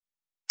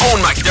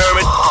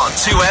McDermott on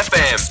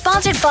 2FM.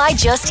 Sponsored by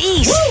Just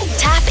Eat.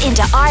 Tap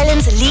into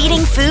Ireland's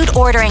leading food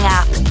ordering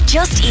app.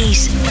 Just Eat.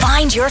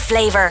 Find your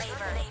flavour.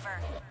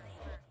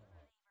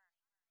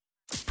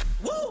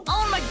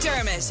 On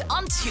McDermott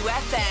on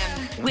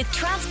 2FM. With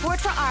Transport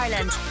for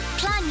Ireland.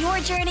 Plan your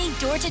journey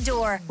door to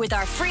door with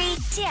our free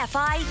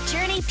TFI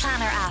Journey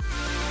Planner app.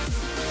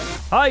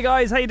 Hi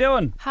guys, how you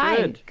doing?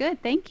 Hi,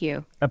 good, thank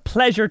you. A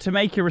pleasure to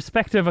make your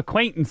respective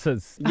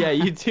acquaintances. Yeah,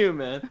 you too,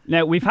 man.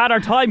 Now, we've had our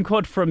time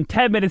cut from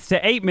 10 minutes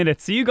to 8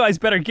 minutes, so you guys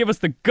better give us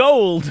the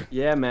gold.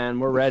 Yeah, man,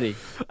 we're ready.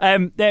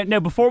 Now,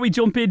 before we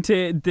jump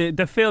into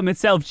the film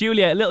itself,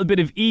 Julia, a little bit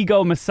of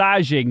ego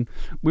massaging.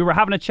 We were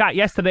having a chat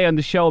yesterday on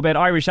the show about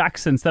Irish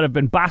accents that have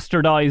been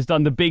bastardised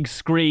on the big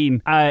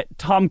screen.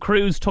 Tom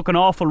Cruise took an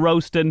awful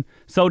roasting,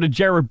 so did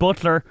Gerard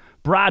Butler,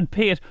 Brad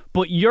Pitt,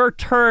 but your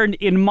turn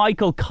in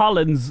Michael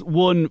Collins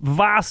won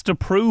vast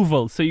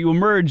approval, so you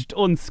emerged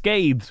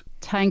unscathed.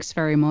 Thanks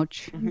very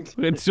much.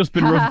 It's just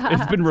been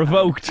it's been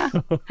revoked.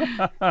 So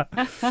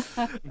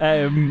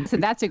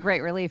that's a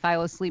great relief. I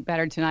will sleep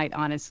better tonight,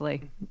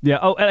 honestly. Yeah.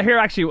 Oh, here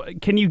actually,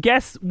 can you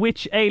guess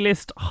which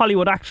A-list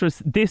Hollywood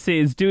actress this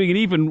is doing an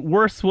even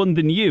worse one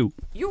than you?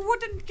 You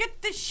wouldn't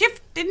get the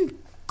shift in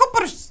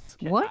Coopers.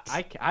 What?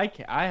 I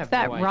have Is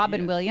that no idea.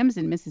 Robin Williams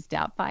and Mrs.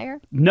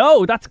 Doubtfire?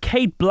 No, that's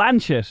Kate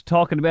Blanchett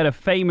talking about a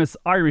famous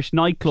Irish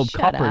nightclub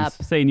Shut coppers, up.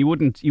 saying you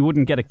wouldn't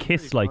get a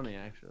kiss like. Funny,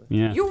 actually.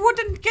 Yeah. You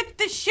wouldn't get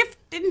the shift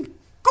in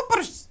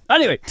Coopers.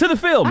 Anyway, to the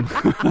film.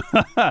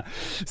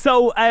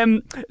 So,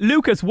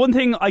 Lucas, one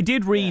thing I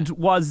did read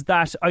was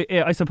that,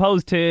 I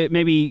suppose to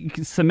maybe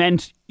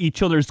cement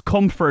each other's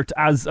comfort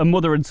as a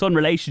mother and son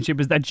relationship,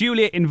 is that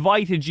Julia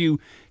invited you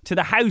to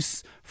the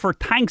house for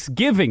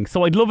Thanksgiving.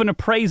 So I'd love an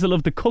appraisal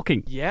of the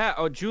cooking. Yeah.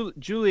 Oh,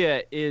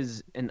 Julia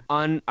is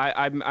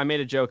I made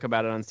a joke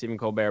about it on Stephen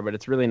Colbert, but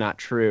it's really not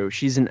true.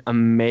 She's an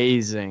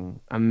amazing,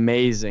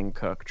 amazing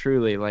cook.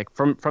 Truly, like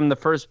from the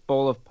first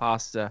bowl of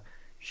pasta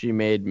she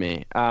made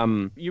me.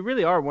 You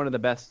really are one of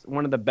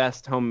the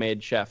best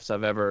homemade chefs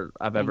I've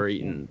ever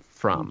eaten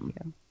from.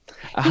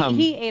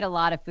 He ate a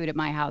lot of food at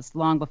my house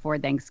long before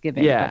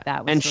Thanksgiving. Yeah, but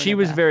that was and sort she of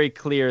was very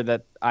clear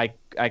that I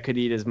could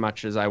eat as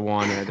much as I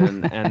wanted,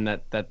 and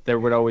that there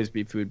would always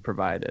be food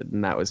provided,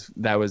 and that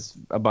was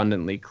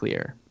abundantly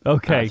clear.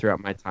 Okay.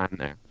 Throughout my time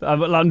there.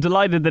 Well, I'm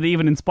delighted that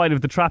even in spite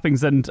of the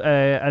trappings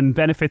and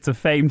benefits of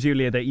fame,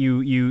 Julia, that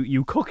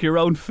you cook your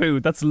own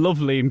food. That's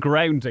lovely and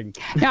grounding.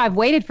 No, I've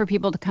waited for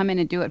people to come in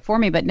and do it for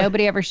me, but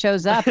nobody ever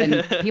shows up,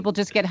 and people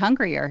just get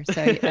hungrier.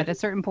 So at a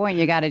certain point,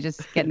 you got to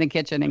just get in the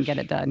kitchen and get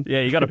it done.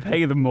 Yeah, you got to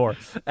pay them more.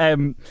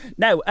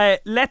 Now,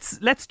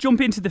 let's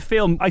jump into the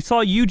film. I saw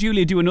you,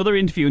 Julia, do another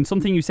interview, and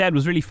something you said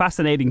was really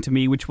fascinating to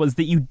me, which was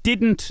that you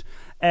didn't.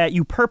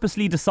 You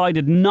purposely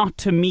decided not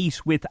to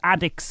meet with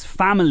addicts'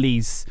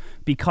 families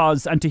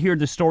and to hear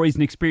their stories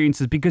and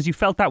experiences because you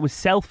felt that was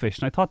selfish.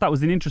 And I thought that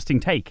was an interesting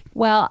take.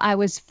 Well, I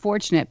was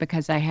fortunate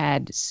because I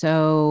had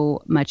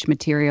so much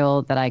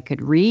material that I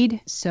could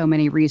read, so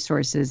many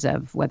resources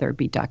of whether it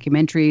be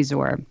documentaries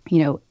or,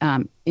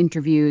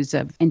 interviews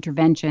of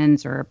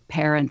interventions or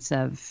parents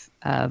of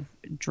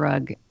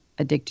drug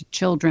addicted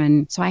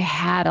children. So I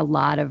had a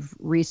lot of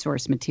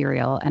resource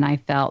material, and I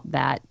felt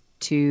that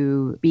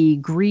to be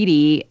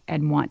greedy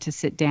and want to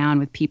sit down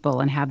with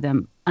people and have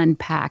them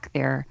unpack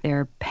their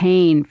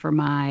pain for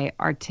my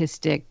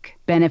artistic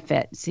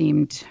benefit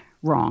seemed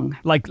wrong.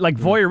 Like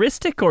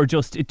voyeuristic, or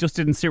it just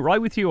didn't sit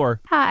right with you, or?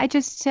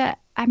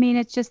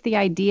 It's just the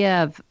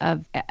idea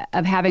of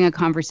having a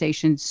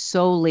conversation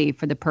solely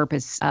for the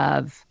purpose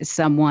of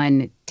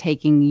someone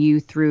taking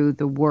you through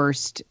the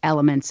worst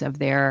elements of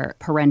their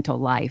parental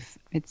life.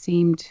 It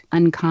seemed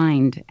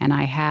unkind, and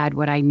I had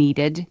what I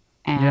needed.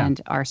 And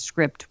our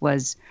script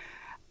was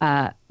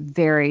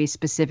very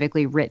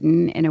specifically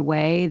written in a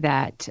way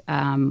that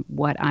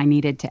what I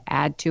needed to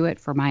add to it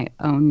for my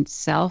own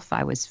self,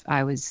 I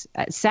was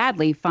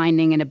sadly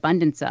finding an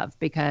abundance of,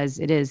 because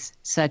it is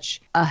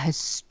such a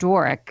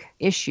historic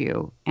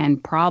issue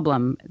and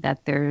problem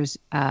that there's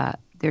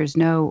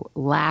no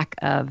lack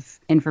of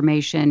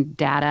information,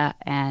 data,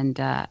 and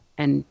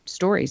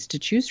stories to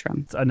choose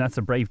from. And that's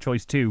a brave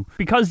choice too.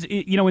 Because,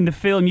 in the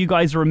film, you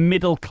guys are a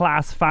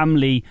middle-class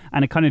family,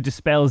 and it kind of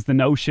dispels the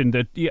notion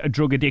that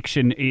drug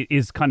addiction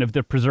is kind of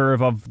the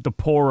preserve of the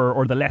poorer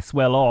or the less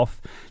well-off.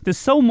 There's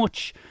so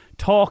much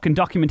talk and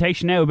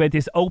documentation now about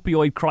this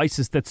opioid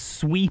crisis that's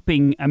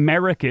sweeping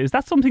America. Is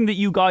that something that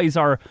you guys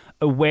are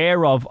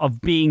aware of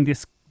being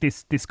this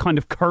kind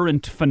of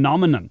current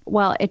phenomenon?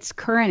 Well, it's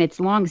current. It's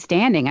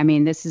long-standing. I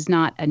mean, this is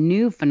not a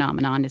new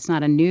phenomenon. It's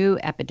not a new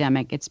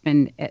epidemic. It's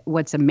been,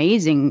 what's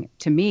amazing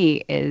to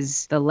me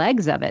is the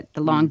legs of it,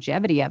 the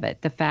longevity of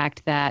it, the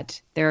fact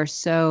that there are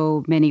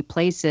so many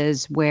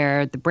places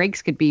where the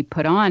brakes could be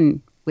put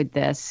on with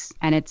this,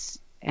 and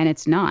it's and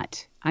it's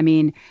not. I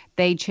mean,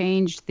 they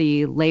changed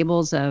the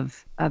labels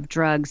of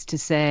drugs to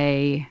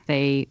say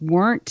they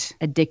weren't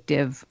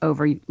addictive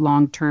over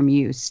long-term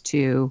use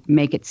to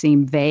make it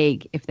seem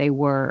vague if they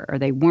were or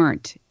they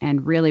weren't.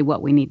 And really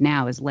what we need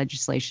now is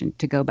legislation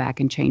to go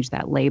back and change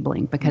that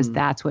labeling, because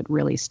that's what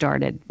really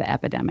started the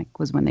epidemic,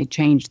 was when they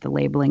changed the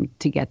labeling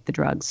to get the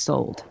drugs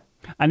sold.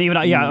 And even,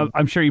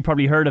 I'm sure you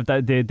probably heard of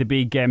the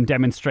big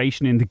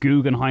demonstration in the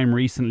Guggenheim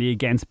recently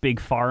against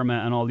Big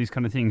Pharma and all these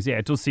kind of things. Yeah,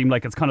 it does seem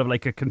like it's kind of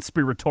like a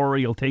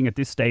conspiratorial thing at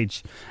this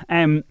stage.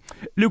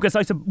 Lucas,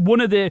 I said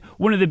one of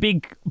the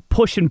big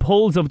push and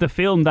pulls of the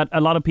film that a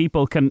lot of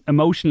people can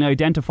emotionally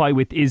identify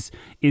with is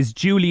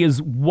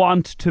Julia's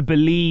want to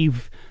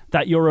believe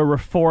that you're a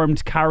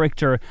reformed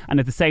character, and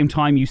at the same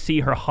time you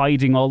see her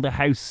hiding all the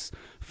house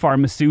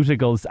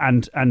pharmaceuticals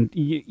and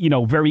you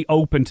know, very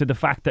open to the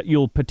fact that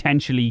you'll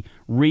potentially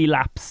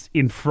relapse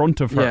in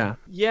front of her.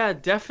 Yeah,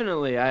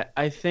 definitely.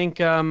 I think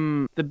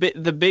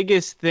the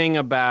biggest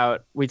thing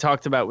we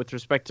talked about with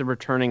respect to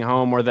returning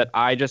home, or that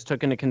I just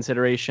took into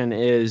consideration,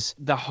 is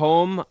the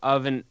home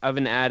of an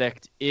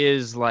addict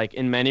is, like,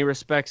 in many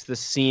respects the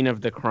scene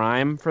of the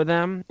crime for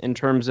them, in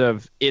terms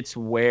of it's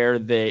where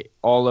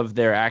all of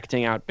their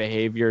acting out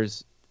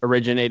behaviors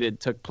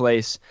took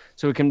place.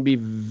 So it can be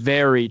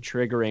very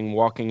triggering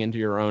walking into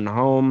your own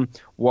home,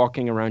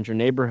 walking around your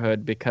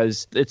neighborhood,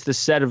 because it's the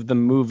set of the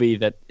movie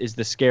that is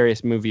the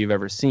scariest movie you've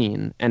ever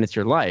seen, and it's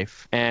your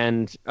life.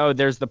 And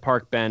there's the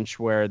park bench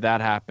where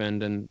that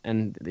happened,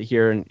 and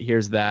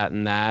here's that,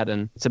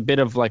 and it's a bit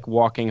of like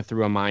walking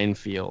through a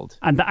minefield.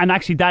 And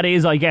actually that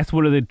is, I guess,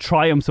 one of the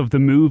triumphs of the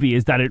movie,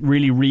 is that it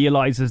really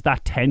realizes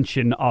that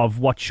tension of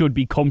what should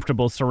be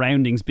comfortable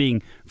surroundings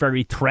being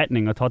very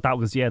threatening. I thought that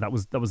was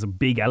a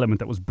big element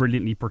that was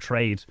brilliantly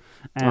portrayed.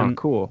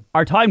 Cool.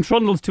 Our time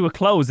trundles to a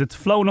close. It's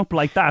flown up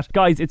like that.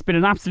 Guys, it's been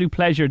an absolute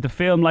pleasure. The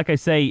film, like I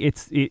say,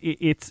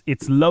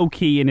 it's low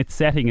key in its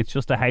setting. It's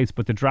just a house,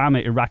 but the drama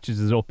it ratchets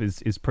it up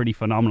is pretty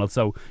phenomenal.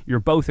 So you're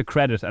both a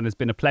credit, and it's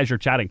been a pleasure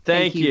chatting.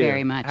 Thank you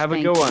very much. Have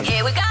a good one.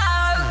 Here we go.